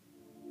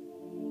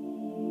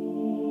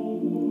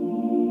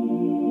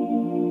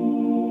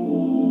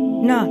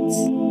Knots.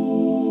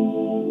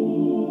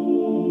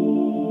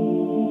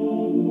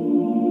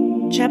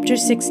 Chapter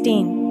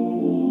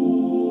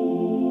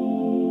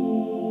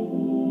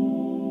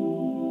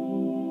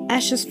 16.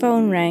 Ash's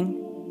phone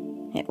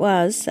rang. It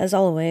was, as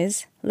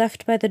always,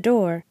 left by the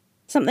door,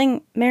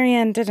 something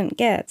Marianne didn't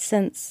get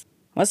since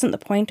wasn't the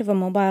point of a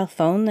mobile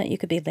phone that you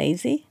could be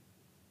lazy?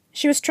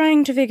 She was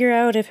trying to figure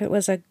out if it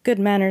was a good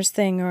manners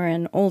thing or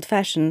an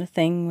old-fashioned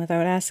thing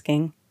without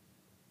asking.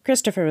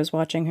 Christopher was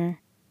watching her.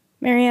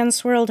 Marianne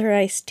swirled her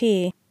iced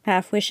tea,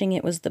 half wishing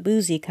it was the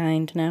boozy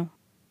kind now.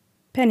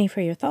 "Penny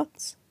for your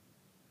thoughts.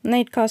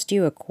 They'd cost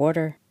you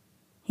 $0.25.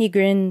 He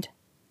grinned.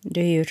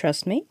 "Do you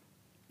trust me?"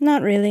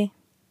 "Not really."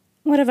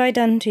 "What have I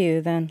done to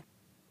you, then?"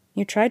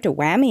 "You tried to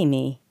whammy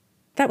me."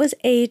 "That was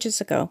ages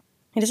ago.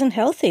 It isn't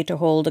healthy to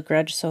hold a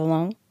grudge so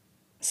long,"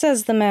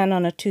 says the man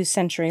on a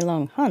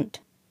 2-century-long hunt.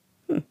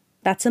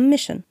 That's a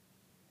mission,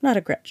 not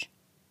a grudge."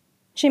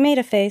 She made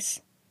a face.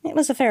 It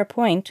was a fair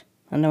point,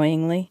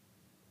 annoyingly.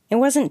 It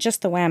wasn't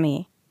just the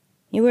whammy.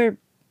 You were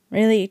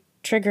really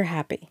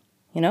trigger-happy,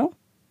 you know?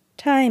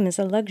 Time is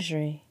a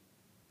luxury.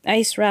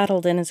 Ice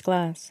rattled in his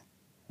glass.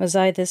 Was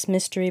I this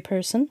mystery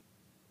person?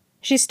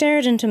 She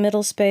stared into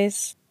middle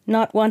space,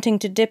 not wanting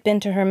to dip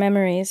into her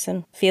memories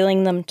and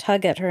feeling them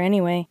tug at her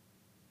anyway.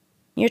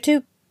 "You're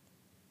too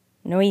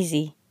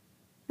noisy."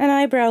 An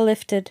eyebrow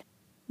lifted.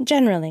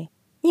 "Generally,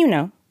 you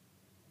know."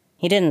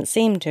 He didn't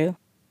seem to.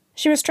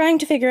 She was trying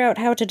to figure out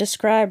how to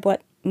describe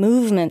what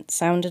movement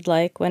sounded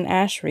like when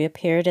Ash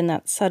reappeared in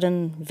that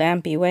sudden,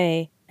 vampy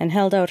way and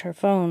held out her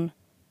phone.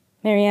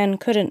 Marianne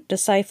couldn't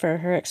decipher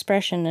her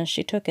expression as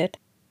she took it.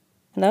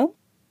 "Hello?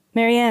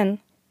 Marianne,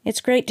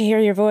 it's great to hear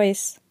your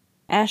voice.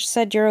 Ash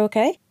said you're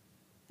okay?"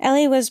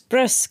 Ellie was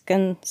brusque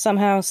and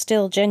somehow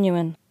still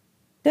genuine.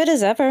 "Good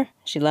as ever,"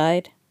 she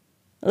lied.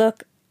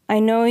 "Look, I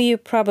know you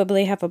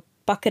probably have a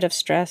bucket of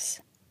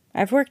stress.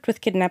 I've worked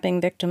with kidnapping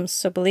victims,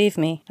 so believe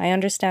me, I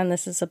understand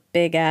this is a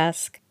big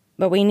ask,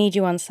 but we need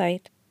you on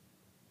site."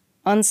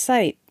 "On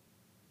site?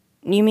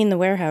 You mean the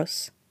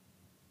warehouse?"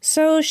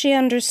 So she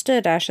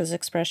understood Ash's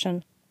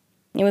expression.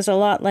 It was a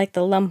lot like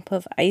the lump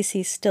of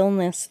icy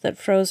stillness that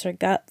froze her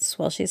guts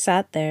while she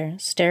sat there,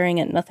 staring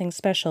at nothing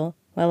special,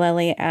 while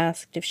Ellie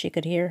asked if she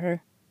could hear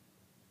her.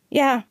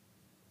 Yeah,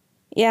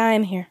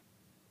 I'm here.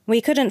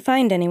 We couldn't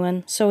find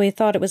anyone, so we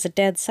thought it was a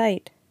dead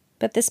site.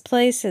 But this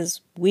place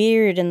is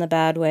weird in the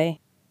bad way.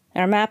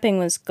 Our mapping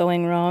was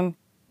going wrong.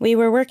 We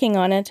were working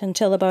on it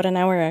until about an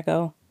hour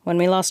ago, when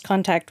we lost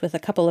contact with a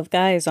couple of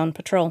guys on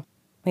patrol.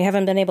 We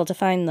haven't been able to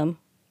find them,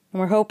 and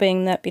we're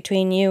hoping that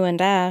between you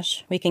and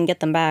Ash, we can get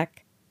them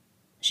back."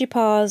 She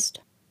paused.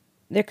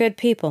 "They're good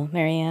people,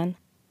 Marianne.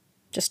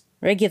 Just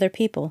regular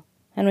people,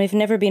 and we've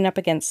never been up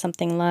against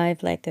something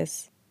live like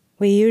this.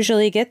 We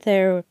usually get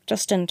there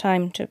just in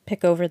time to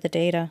pick over the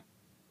data.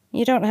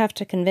 You don't have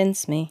to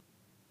convince me."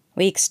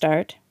 "Weak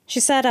start."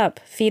 She sat up,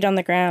 feet on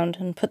the ground,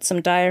 and put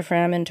some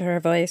diaphragm into her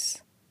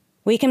voice.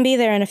 "We can be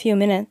there in a few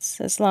minutes,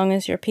 as long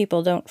as your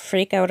people don't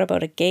freak out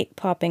about a gate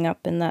popping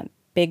up in that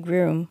big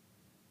room.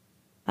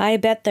 I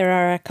bet there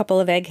are a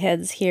couple of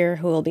eggheads here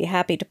who will be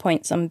happy to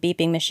point some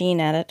beeping machine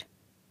at it."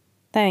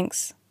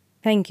 "Thanks.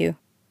 Thank you.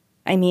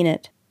 I mean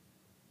it."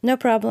 "No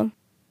problem.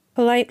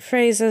 Polite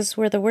phrases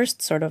were the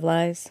worst sort of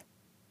lies."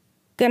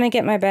 "Gonna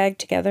get my bag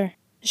together."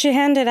 She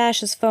handed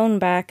Ash's phone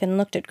back and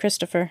looked at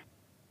Christopher.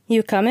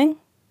 "You coming?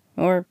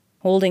 Or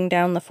holding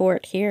down the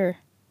fort here?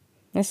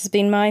 This has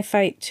been my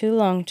fight too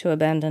long to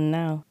abandon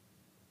now."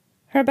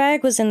 Her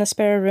bag was in the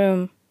spare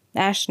room.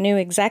 Ash knew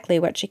exactly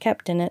what she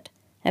kept in it,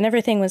 and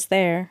everything was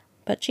there,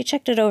 but she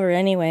checked it over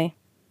anyway.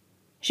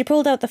 She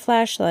pulled out the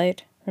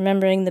flashlight,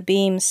 remembering the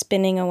beam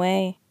spinning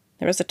away.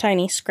 There was a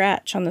tiny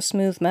scratch on the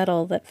smooth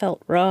metal that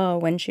felt raw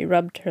when she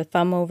rubbed her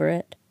thumb over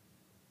it.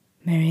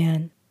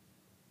 "Marianne."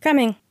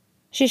 "Coming."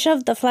 She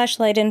shoved the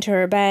flashlight into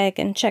her bag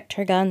and checked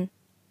her gun.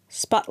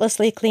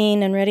 Spotlessly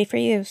clean and ready for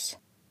use.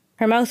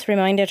 Her mouth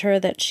reminded her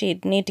that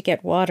she'd need to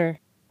get water.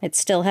 It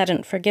still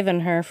hadn't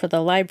forgiven her for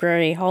the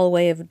library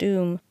hallway of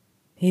doom.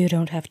 "You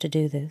don't have to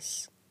do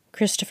this.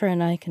 Christopher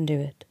and I can do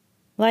it."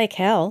 "Like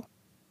hell."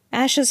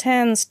 Ash's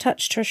hands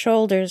touched her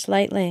shoulders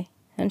lightly,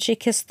 and she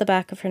kissed the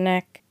back of her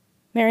neck.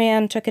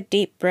 Marianne took a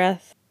deep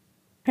breath.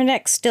 Her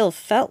neck still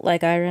felt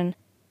like iron.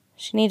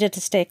 She needed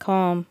to stay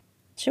calm.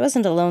 She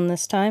wasn't alone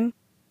this time.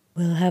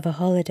 "We'll have a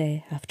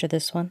holiday after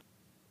this one.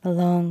 A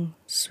long,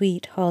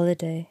 sweet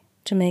holiday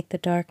to make the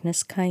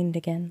darkness kind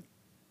again."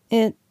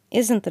 "It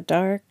isn't the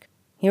dark.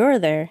 You're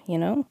there, you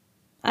know.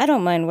 I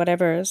don't mind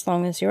whatever as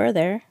long as you're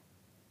there.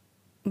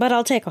 But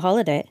I'll take a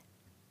holiday."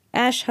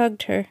 Ash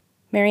hugged her.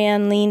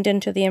 Marianne leaned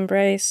into the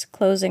embrace,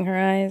 closing her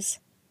eyes.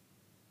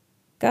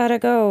 "Gotta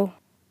go."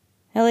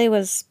 Ellie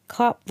was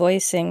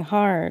cop-voicing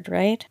hard,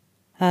 right?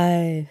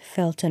 "I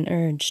felt an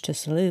urge to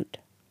salute."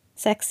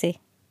 "Sexy."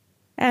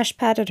 Ash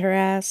patted her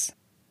ass.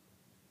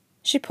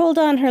 She pulled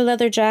on her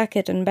leather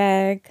jacket and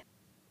bag.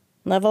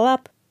 "Level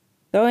up.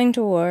 Going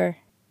to war.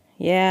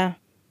 Yeah.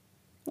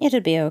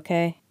 It'd be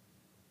okay."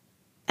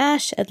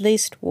 Ash at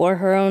least wore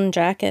her own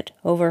jacket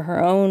over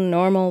her own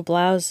normal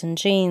blouse and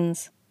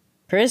jeans.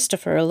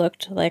 Christopher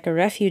looked like a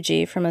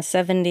refugee from a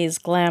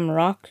 70s glam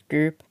rock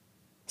group.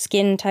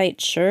 Skin-tight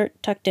shirt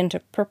tucked into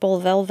purple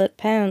velvet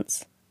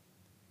pants.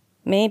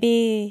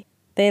 Maybe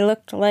they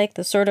looked like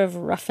the sort of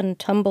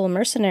rough-and-tumble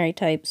mercenary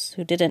types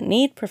who didn't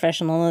need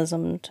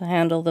professionalism to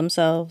handle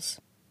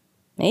themselves.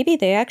 Maybe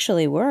they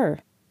actually were.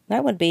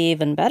 That would be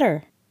even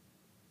better.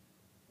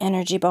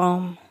 Energy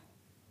bomb.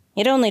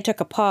 It only took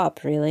a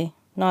pop, really,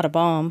 not a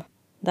bomb.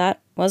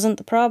 That wasn't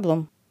the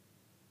problem.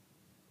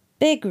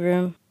 Big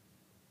room.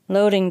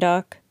 Loading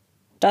dock.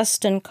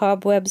 Dust and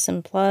cobwebs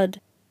and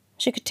blood.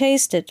 She could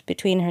taste it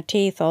between her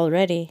teeth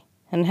already,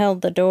 and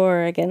held the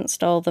door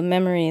against all the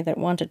memory that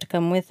wanted to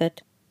come with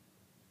it.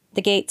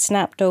 The gate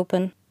snapped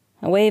open.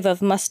 A wave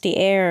of musty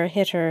air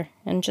hit her,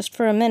 and just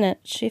for a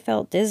minute she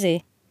felt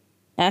dizzy.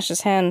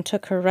 Ash's hand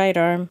took her right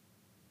arm.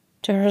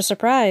 To her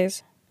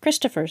surprise,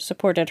 Christopher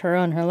supported her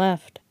on her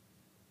left.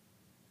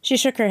 She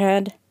shook her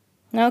head.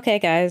 Okay,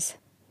 guys.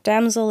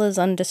 Damsel is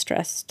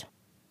undistressed.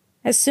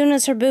 As soon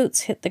as her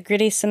boots hit the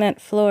gritty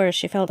cement floor,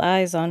 she felt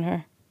eyes on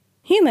her.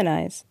 Human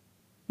eyes.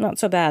 Not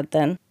so bad,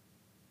 then.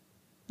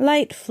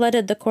 Light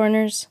flooded the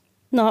corners,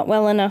 not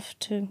well enough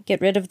to get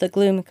rid of the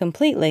gloom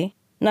completely,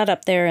 not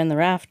up there in the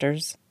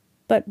rafters.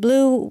 But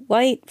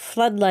blue-white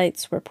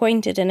floodlights were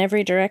pointed in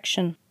every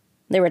direction.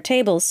 There were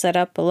tables set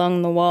up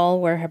along the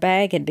wall where her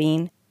bag had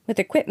been, with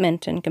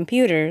equipment and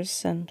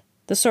computers, and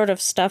the sort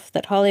of stuff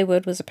that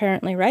Hollywood was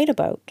apparently right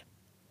about.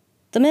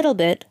 The middle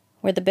bit,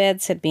 where the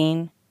beds had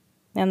been,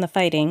 and the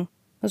fighting,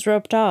 was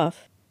roped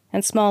off,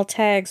 and small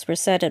tags were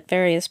set at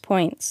various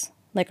points,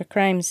 like a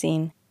crime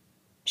scene.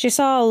 She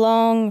saw a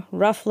long,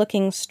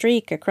 rough-looking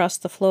streak across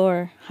the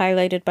floor,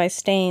 highlighted by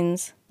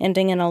stains,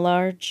 ending in a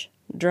large,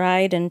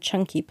 dried and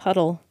chunky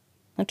puddle.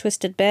 A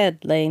twisted bed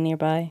lay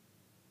nearby.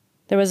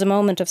 There was a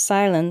moment of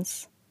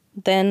silence.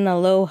 Then a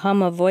low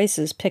hum of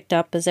voices picked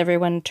up as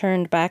everyone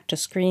turned back to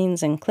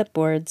screens and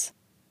clipboards.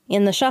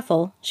 In the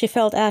shuffle, she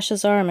felt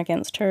Ash's arm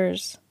against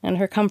hers, and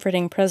her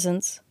comforting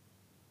presence.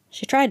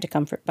 She tried to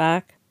comfort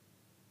back.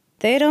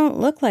 They don't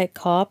look like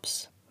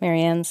cops,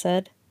 Marianne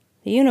said.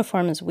 The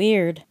uniform is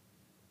weird.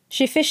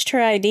 She fished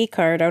her ID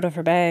card out of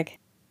her bag.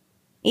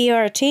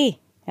 ERT,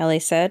 Ellie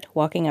said,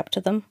 walking up to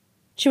them.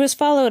 She was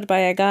followed by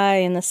a guy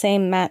in the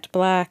same matte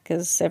black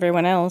as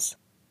everyone else.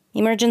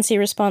 Emergency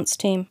response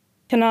team.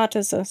 Connaught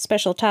is a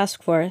special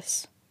task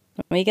force.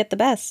 We get the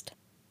best.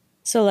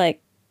 So,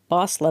 like,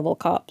 boss-level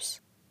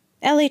cops.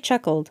 Ellie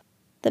chuckled.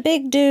 The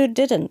big dude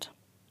didn't.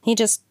 He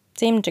just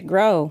seemed to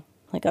grow,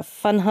 like a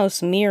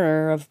funhouse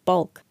mirror of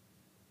bulk.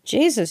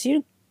 Jesus,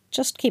 you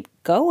just keep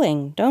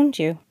going, don't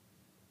you?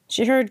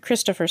 She heard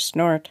Christopher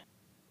snort.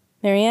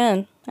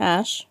 Marianne,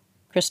 Ash,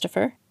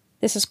 Christopher,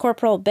 this is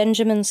Corporal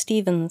Benjamin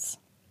Stevens.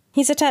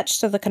 He's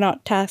attached to the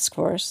Connaught Task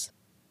Force.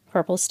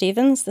 Corporal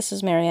Stevens, this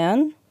is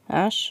Marianne,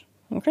 Ash,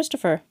 and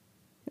Christopher.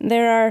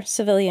 There are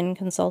civilian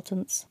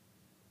consultants.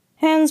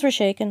 Hands were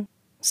shaken.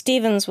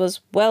 Stevens was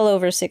well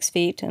over 6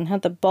 feet and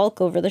had the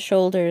bulk over the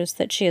shoulders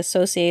that she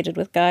associated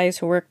with guys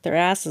who worked their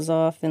asses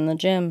off in the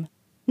gym.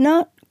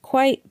 Not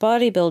quite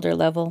bodybuilder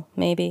level,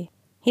 maybe.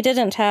 He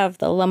didn't have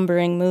the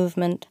lumbering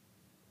movement.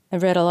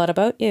 I've read a lot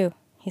about you,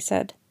 he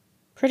said.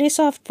 Pretty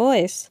soft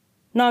voice.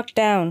 Knocked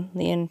down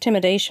the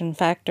intimidation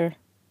factor.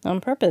 On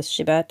purpose,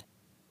 she bet.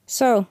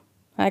 So,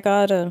 I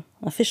got an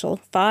official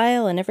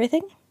file and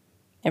everything?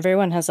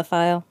 Everyone has a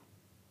file.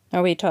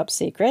 Are we top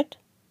secret?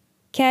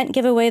 Can't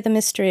give away the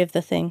mystery of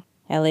the thing,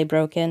 Ellie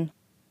broke in.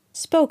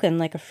 Spoken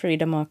like a free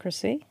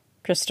democracy,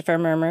 Christopher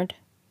murmured.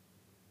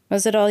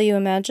 Was it all you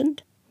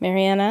imagined?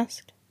 Marianne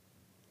asked.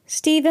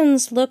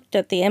 Stevens looked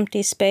at the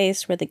empty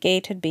space where the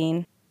gate had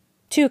been.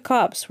 2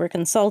 cops were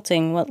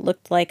consulting what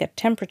looked like a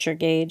temperature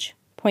gauge,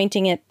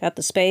 pointing it at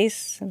the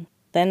space and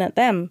then at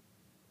them.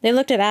 They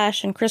looked at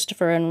Ash and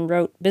Christopher and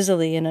wrote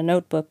busily in a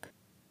notebook.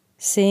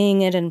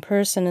 Seeing it in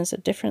person is a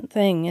different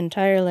thing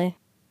entirely.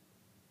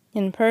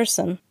 In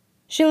person.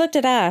 She looked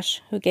at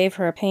Ash, who gave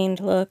her a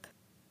pained look.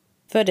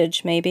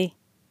 Footage, maybe.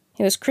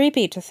 It was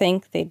creepy to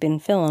think they'd been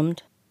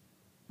filmed.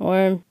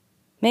 Or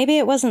maybe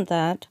it wasn't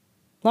that.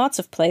 Lots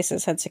of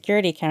places had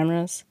security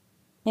cameras.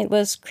 It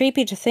was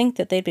creepy to think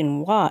that they'd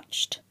been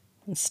watched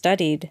and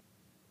studied.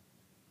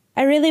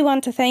 I really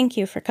want to thank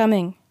you for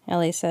coming,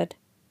 Ellie said.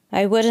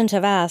 I wouldn't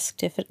have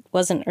asked if it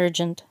wasn't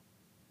urgent.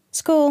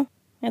 School,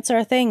 it's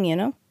our thing, you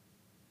know.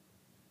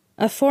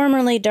 A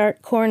formerly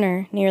dark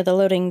corner near the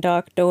loading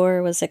dock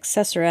door was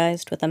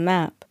accessorized with a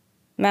map,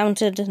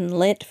 mounted and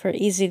lit for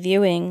easy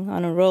viewing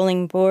on a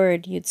rolling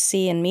board you'd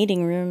see in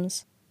meeting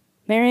rooms.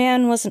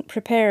 Marianne wasn't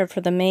prepared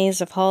for the maze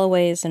of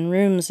hallways and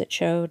rooms it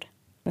showed,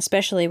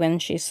 especially when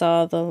she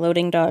saw the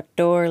loading dock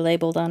door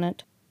labeled on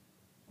it.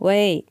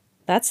 Wait,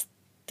 that's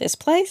this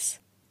place?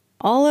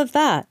 All of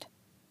that?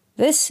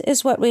 This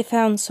is what we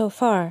found so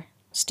far,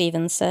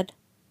 Stevens said.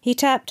 He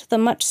tapped the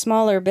much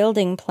smaller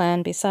building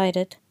plan beside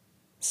it.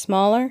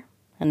 Smaller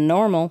and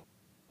normal,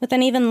 with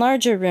an even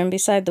larger room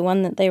beside the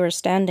one that they were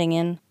standing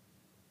in.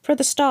 For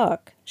the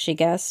stock, she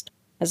guessed,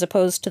 as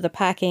opposed to the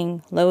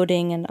packing,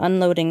 loading, and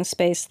unloading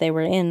space they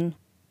were in.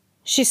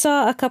 She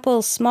saw a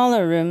couple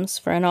smaller rooms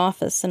for an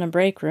office and a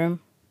break room.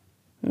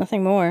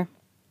 nothing more.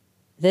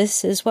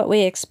 This is what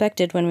we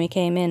expected when we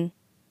came in.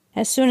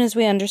 As soon as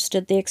we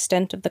understood the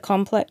extent of the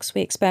complex,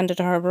 we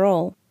expanded our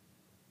role.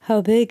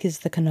 How big is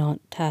the Connaught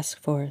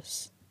task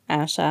force?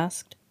 Ash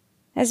asked.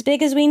 As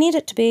big as we need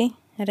it to be,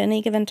 at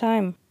any given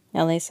time,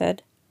 Ellie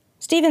said.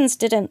 Stevens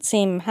didn't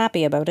seem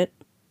happy about it.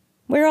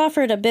 We're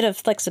offered a bit of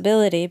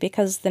flexibility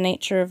because the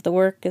nature of the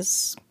work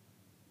is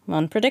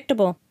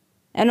unpredictable.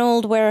 An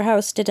old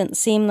warehouse didn't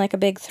seem like a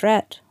big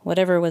threat,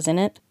 whatever was in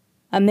it.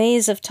 A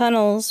maze of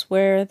tunnels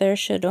where there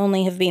should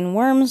only have been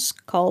worms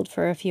called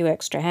for a few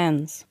extra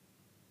hands.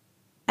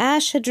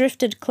 Ash had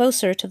drifted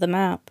closer to the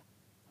map.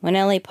 When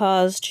Ellie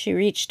paused, she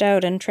reached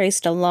out and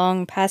traced a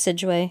long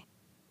passageway.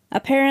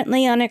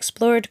 Apparently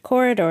unexplored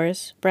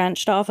corridors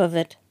branched off of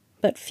it,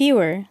 but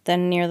fewer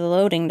than near the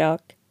loading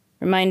dock,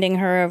 reminding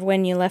her of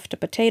when you left a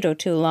potato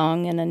too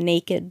long and a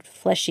naked,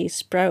 fleshy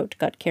sprout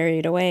got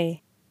carried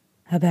away.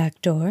 A back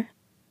door?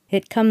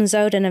 It comes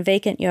out in a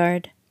vacant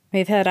yard.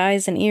 We've had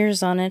eyes and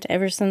ears on it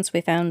ever since we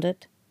found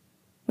it.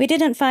 We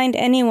didn't find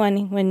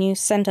anyone when you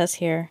sent us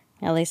here,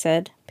 Ellie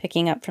said,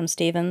 picking up from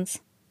Stevens.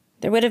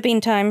 There would have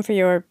been time for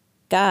your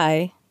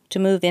guy to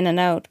move in and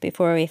out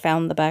before we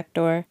found the back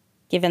door.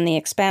 Given the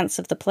expanse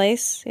of the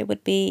place, it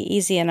would be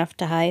easy enough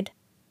to hide.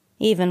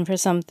 Even for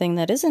something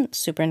that isn't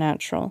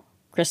supernatural,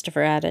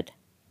 Christopher added.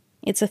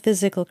 It's a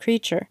physical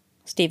creature,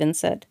 Stevens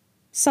said.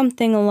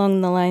 Something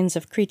along the lines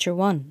of Creature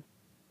 1.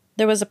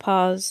 There was a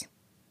pause.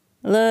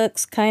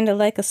 Looks kinda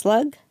like a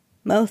slug,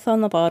 mouth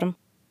on the bottom.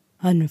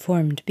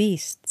 Unformed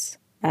beasts,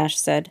 Ash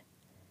said.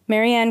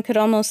 Marianne could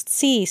almost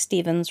see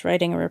Stevens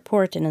writing a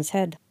report in his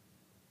head.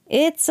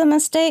 It's a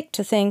mistake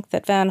to think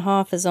that Van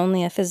Hoff is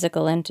only a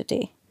physical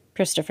entity,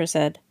 Christopher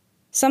said.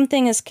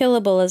 Something as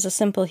killable as a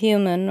simple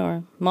human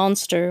or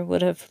monster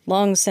would have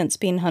long since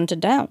been hunted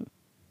down,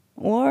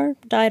 or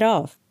died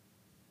off.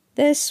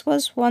 This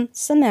was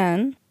once a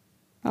man,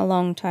 a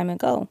long time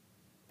ago,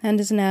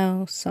 and is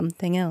now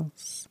something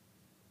else.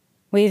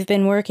 We've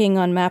been working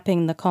on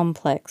mapping the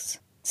complex,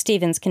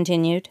 Stevens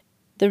continued.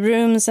 The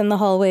rooms and the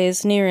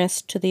hallways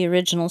nearest to the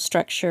original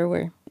structure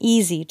were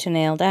easy to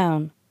nail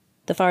down.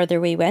 The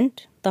farther we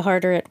went, the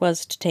harder it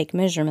was to take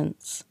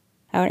measurements.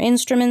 Our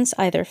instruments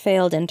either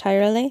failed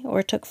entirely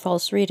or took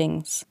false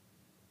readings.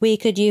 We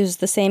could use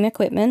the same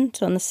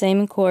equipment on the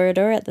same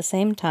corridor at the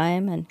same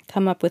time and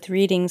come up with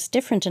readings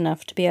different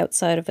enough to be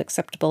outside of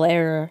acceptable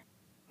error.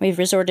 We've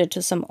resorted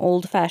to some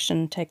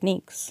old-fashioned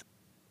techniques.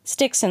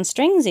 Sticks and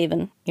strings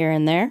even, here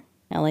and there,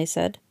 Ellie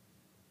said.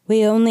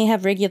 We only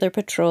have regular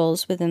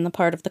patrols within the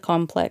part of the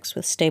complex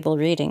with stable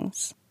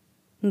readings.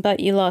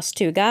 But you lost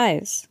 2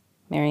 guys,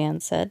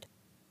 Marianne said.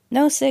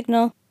 No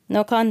signal,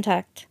 no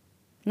contact.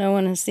 No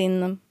one has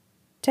seen them.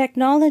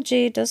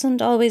 Technology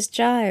doesn't always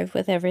jive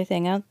with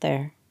everything out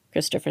there,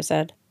 Christopher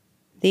said.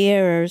 The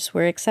errors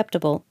were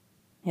acceptable.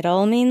 It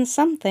all means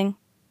something.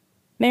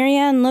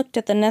 Marianne looked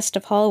at the nest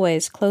of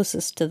hallways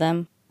closest to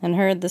them and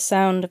heard the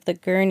sound of the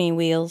gurney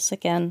wheels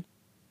again.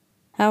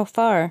 How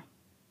far?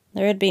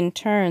 There had been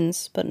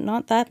turns, but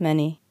not that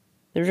many.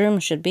 The room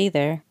should be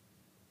there.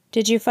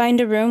 Did you find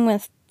a room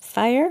with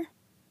fire?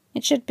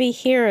 It should be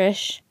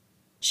here-ish.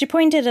 She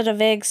pointed at a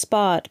vague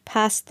spot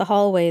past the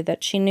hallway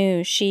that she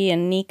knew she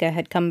and Nika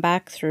had come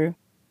back through.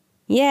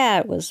 Yeah,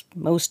 it was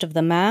most of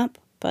the map,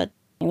 but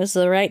it was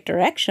the right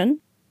direction.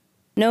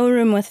 No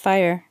room with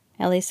fire,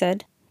 Ellie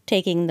said,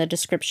 taking the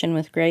description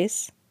with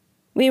grace.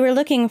 We were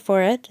looking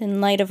for it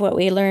in light of what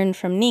we learned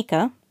from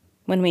Nika.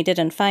 When we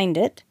didn't find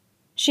it,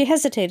 she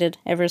hesitated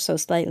ever so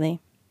slightly.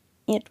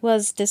 It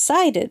was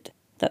decided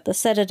that the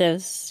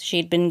sedatives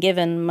she'd been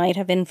given might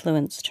have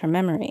influenced her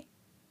memory.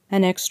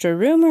 An extra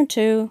room or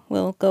 2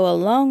 will go a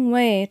long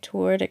way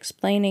toward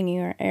explaining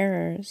your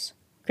errors,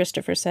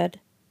 Christopher said.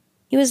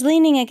 He was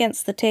leaning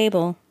against the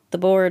table, the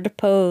bored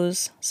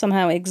pose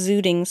somehow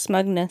exuding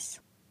smugness.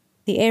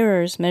 The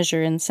errors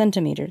measure in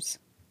centimeters,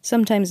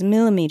 sometimes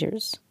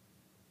millimeters.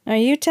 Are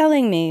you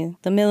telling me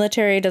the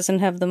military doesn't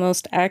have the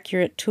most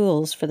accurate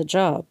tools for the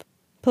job?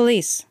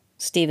 Police,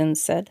 Stevens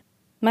said.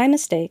 My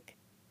mistake.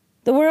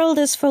 The world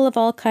is full of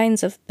all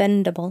kinds of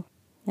bendable,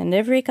 and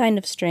every kind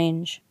of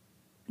strange.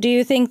 Do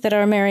you think that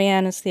our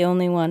Marianne is the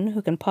only one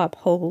who can pop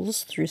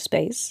holes through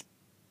space?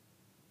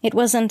 It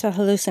wasn't a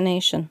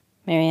hallucination,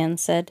 Marianne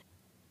said.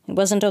 It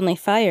wasn't only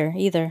fire,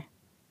 either.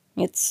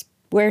 It's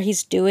where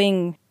he's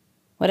doing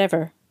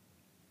whatever.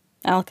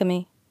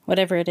 Alchemy,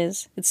 whatever it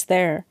is, it's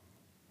there.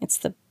 It's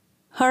the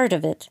heart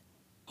of it.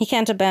 He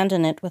can't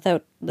abandon it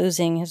without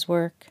losing his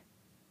work.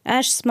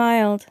 Ash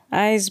smiled,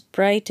 eyes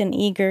bright and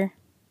eager.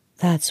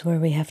 That's where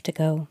we have to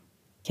go.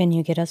 Can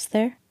you get us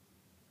there?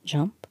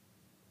 Jump?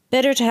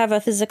 Better to have a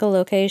physical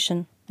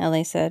location,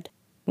 Ellie said.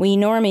 We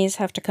normies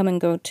have to come and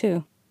go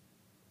too.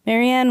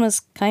 Marianne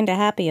was kinda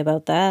happy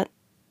about that.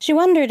 She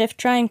wondered if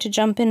trying to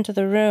jump into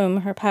the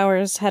room her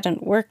powers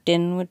hadn't worked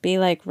in would be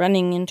like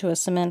running into a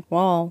cement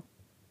wall.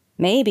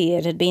 Maybe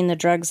it had been the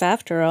drugs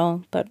after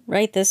all, but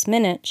right this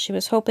minute she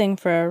was hoping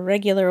for a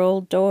regular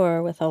old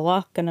door with a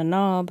lock and a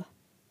knob.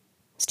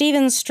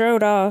 Stevens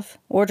strode off,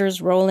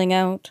 orders rolling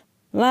out,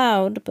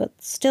 loud but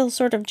still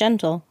sort of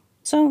gentle,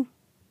 so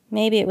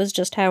maybe it was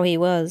just how he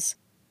was.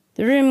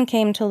 The room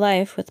came to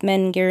life with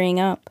men gearing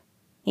up.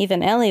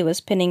 Even Ellie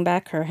was pinning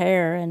back her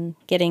hair and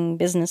getting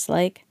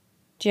businesslike.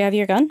 "Do you have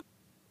your gun?"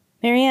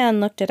 Marianne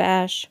looked at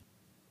Ash.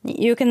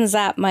 "You can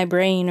zap my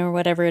brain or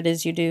whatever it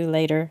is you do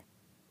later.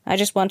 I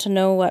just want to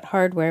know what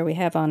hardware we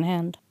have on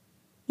hand."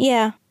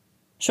 "Yeah.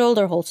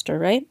 Shoulder holster,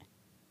 right?"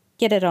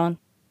 "Get it on."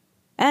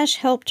 Ash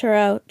helped her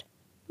out,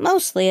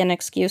 mostly an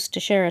excuse to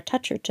share a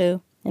touch or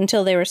two,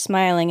 until they were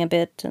smiling a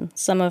bit and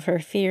some of her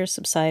fear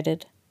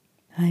subsided.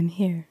 "I'm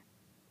here."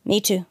 "Me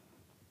too.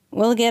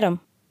 We'll get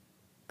 'em."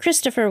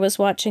 Christopher was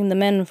watching the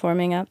men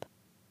forming up.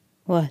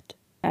 "What?"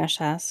 Ash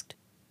asked.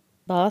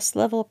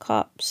 "Boss-level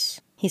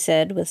cops," he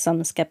said with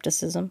some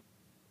skepticism.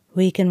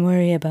 "We can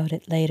worry about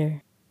it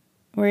later."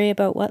 "Worry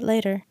about what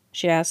later?"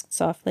 she asked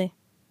softly.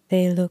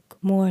 "They look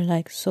more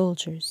like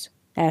soldiers,"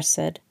 Ash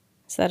said.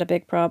 "Is that a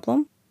big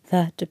problem?"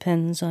 "That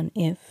depends on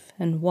if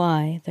and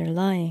why they're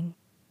lying."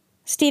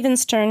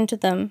 Stevens turned to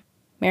them.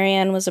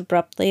 Marianne was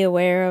abruptly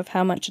aware of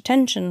how much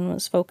attention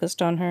was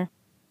focused on her.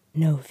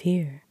 "No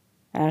fear,"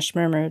 Ash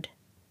murmured.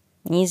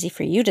 "Easy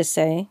for you to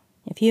say.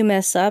 If you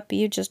mess up,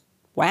 you just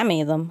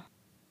whammy them."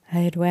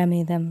 "I'd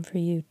whammy them for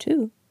you,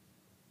 too."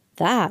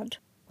 That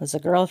was a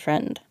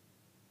girlfriend.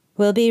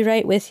 "We'll be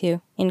right with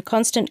you, in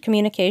constant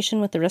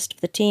communication with the rest of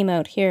the team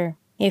out here.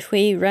 If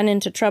we run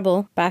into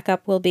trouble,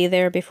 backup will be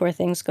there before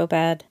things go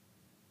bad."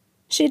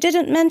 She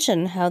didn't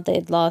mention how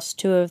they'd lost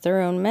 2 of their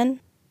own men.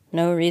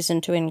 No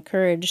reason to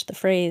encourage the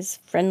phrase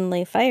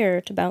 "friendly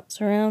fire" to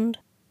bounce around.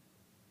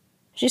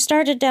 She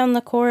started down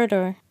the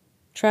corridor,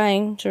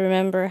 trying to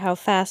remember how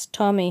fast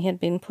Tommy had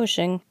been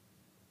pushing.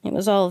 It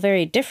was all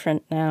very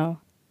different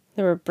now.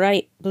 There were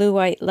bright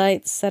blue-white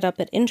lights set up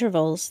at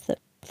intervals that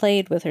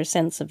played with her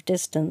sense of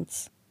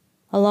distance.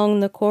 Along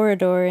the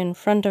corridor in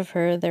front of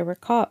her there were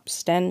cops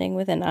standing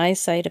within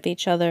eyesight of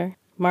each other,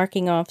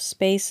 marking off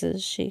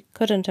spaces she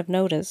couldn't have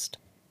noticed.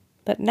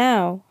 But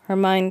now her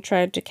mind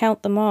tried to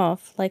count them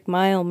off like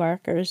mile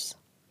markers.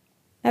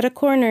 At a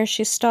corner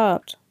she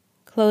stopped,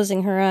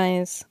 closing her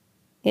eyes.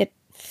 It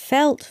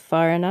felt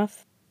far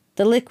enough.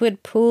 The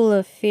liquid pool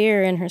of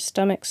fear in her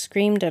stomach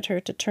screamed at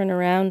her to turn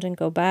around and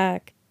go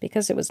back,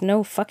 because it was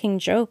no fucking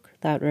joke,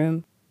 that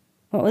room.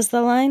 What was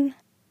the line?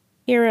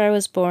 "Here I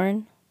was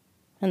born,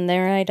 and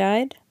there I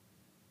died?"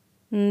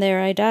 And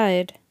there I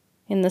died,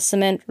 in the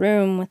cement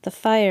room with the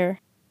fire,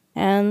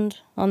 and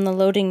on the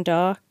loading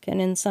dock,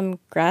 and in some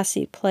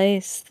grassy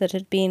place that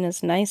had been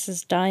as nice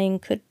as dying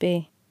could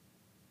be.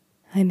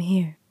 "I'm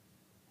here."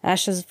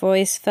 Ash's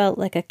voice felt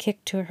like a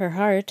kick to her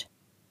heart.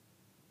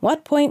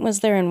 What point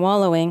was there in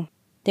wallowing?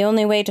 The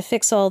only way to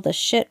fix all the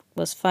shit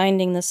was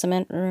finding the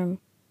cement room.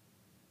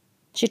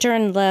 She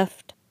turned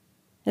left.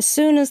 As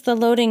soon as the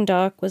loading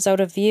dock was out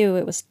of view,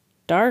 it was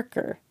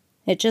darker.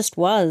 It just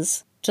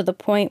was, to the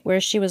point where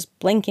she was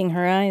blinking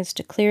her eyes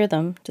to clear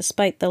them,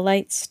 despite the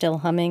lights still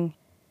humming.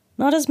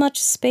 Not as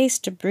much space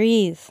to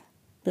breathe.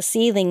 The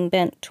ceiling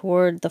bent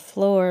toward the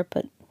floor,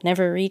 but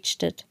never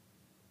reached it.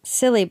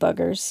 "Silly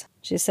buggers,"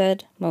 she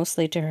said,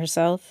 mostly to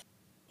herself.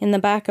 In the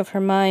back of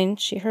her mind,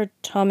 she heard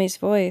Tommy's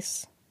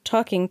voice,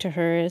 talking to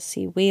her as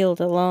he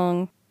wheeled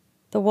along.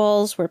 The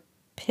walls were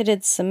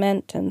pitted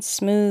cement and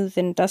smooth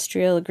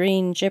industrial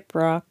green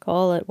gyprock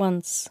all at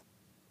once.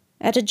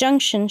 At a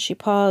junction, she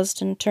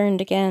paused and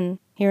turned again,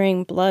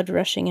 hearing blood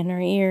rushing in her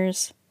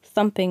ears,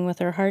 thumping with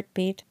her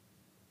heartbeat.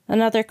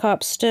 Another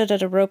cop stood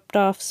at a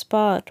roped-off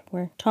spot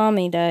where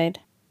Tommy died.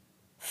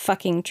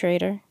 Fucking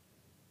traitor.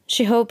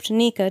 She hoped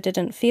Nika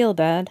didn't feel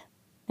bad.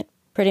 It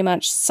pretty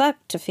much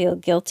sucked to feel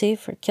guilty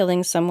for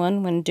killing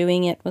someone when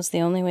doing it was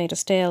the only way to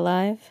stay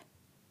alive.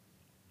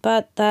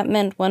 But that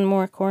meant one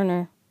more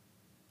corner.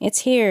 "It's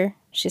here,"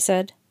 she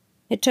said.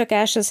 It took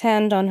Ash's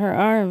hand on her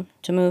arm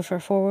to move her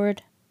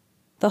forward.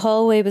 The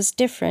hallway was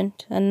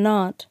different and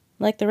not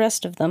like the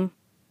rest of them,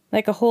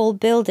 like a whole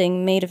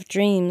building made of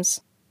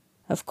dreams.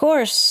 Of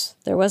course,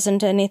 there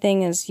wasn't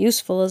anything as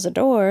useful as a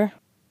door.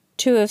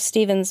 2 of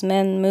Stephen's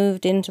men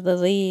moved into the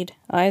lead,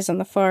 eyes on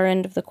the far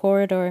end of the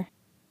corridor.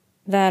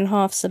 Van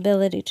Hoff's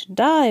ability to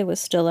die was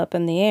still up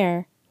in the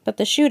air, but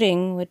the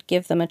shooting would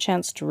give them a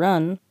chance to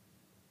run.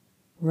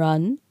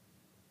 "Run?"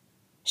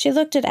 She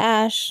looked at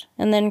Ash,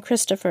 and then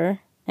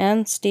Christopher,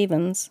 and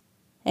Stevens.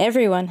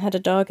 Everyone had a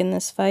dog in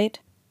this fight.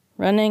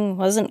 Running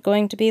wasn't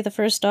going to be the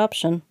first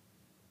option.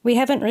 "We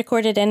haven't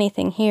recorded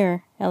anything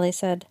here," Ellie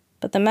said,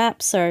 "but the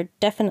maps are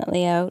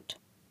definitely out."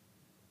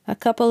 A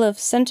couple of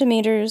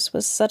centimeters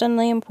was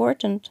suddenly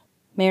important.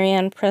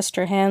 Marianne pressed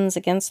her hands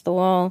against the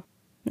wall.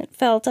 It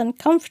felt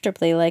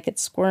uncomfortably like it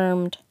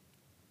squirmed.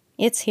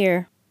 "It's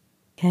here."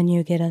 "Can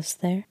you get us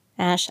there?"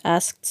 Ash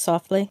asked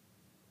softly.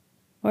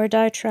 "Or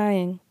die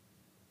trying."